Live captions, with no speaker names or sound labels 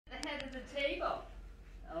table.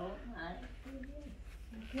 Oh, my.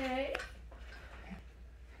 Okay.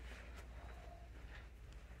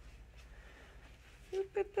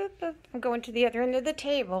 I'm going to the other end of the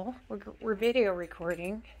table. We're video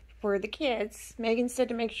recording for the kids. Megan said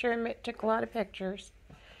to make sure I took a lot of pictures.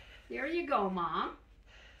 There you go, Mom.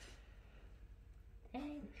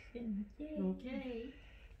 Action. Okay.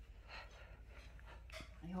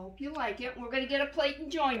 I hope you like it. We're going to get a plate and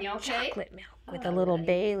join you, okay? Chocolate milk with a little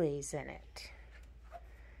Baileys in it.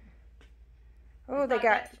 Oh, they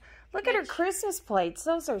got... Look at her Christmas plates.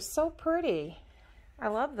 Those are so pretty. I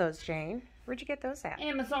love those, Jane. Where'd you get those at?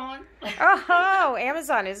 Amazon. Oh,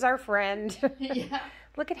 Amazon is our friend. Yeah.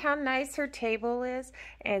 Look at how nice her table is.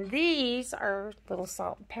 And these are little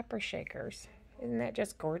salt and pepper shakers. Isn't that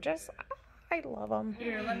just gorgeous? I love them.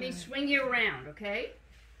 Here, let me swing you around, okay?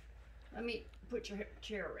 Let me put your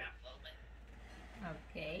chair around a little bit.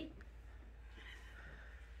 Okay.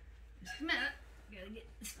 Just a minute. Gotta get,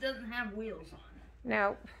 this doesn't have wheels on it.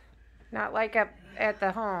 No, not like up at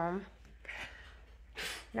the home.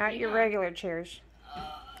 Not your regular chairs.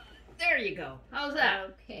 There you go. How's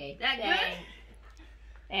that? Okay. That good?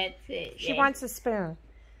 That's it. She wants a spoon.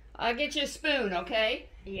 I'll get you a spoon, okay?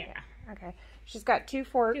 Yeah. Okay. She's got 2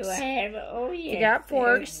 forks. Do I have? Oh, yeah. You got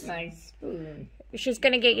forks. There's my spoon. She's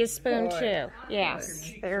going to get you a spoon, Fork. too.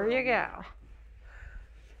 Yes. There you go.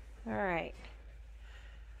 All right.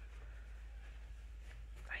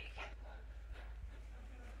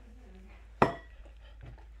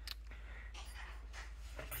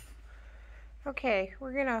 Okay,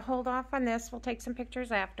 we're going to hold off on this. We'll take some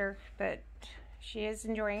pictures after, but she is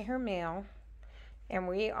enjoying her meal, and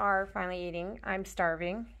we are finally eating. I'm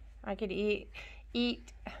starving. I could eat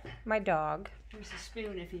my dog. Here's a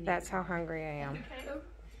spoon if you need That's it. how hungry I am. Okay.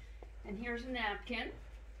 And here's a napkin.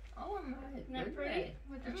 Oh, my. Isn't that pretty?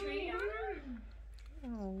 With the tree on it.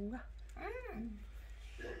 Oh.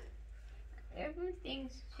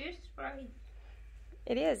 Everything's just right.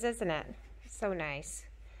 It is, isn't it? So nice.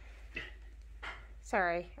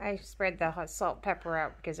 Sorry, I spread the salt pepper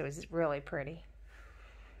out because it was really pretty.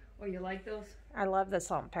 Oh, you like those? I love the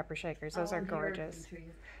salt and pepper shakers. Those are Here, gorgeous. give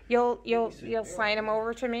them to you. You'll slide them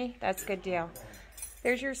over to me. That's a good deal.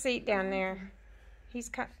 There's your seat down there. You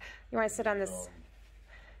want to sit on this?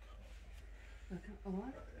 Oh,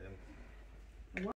 what?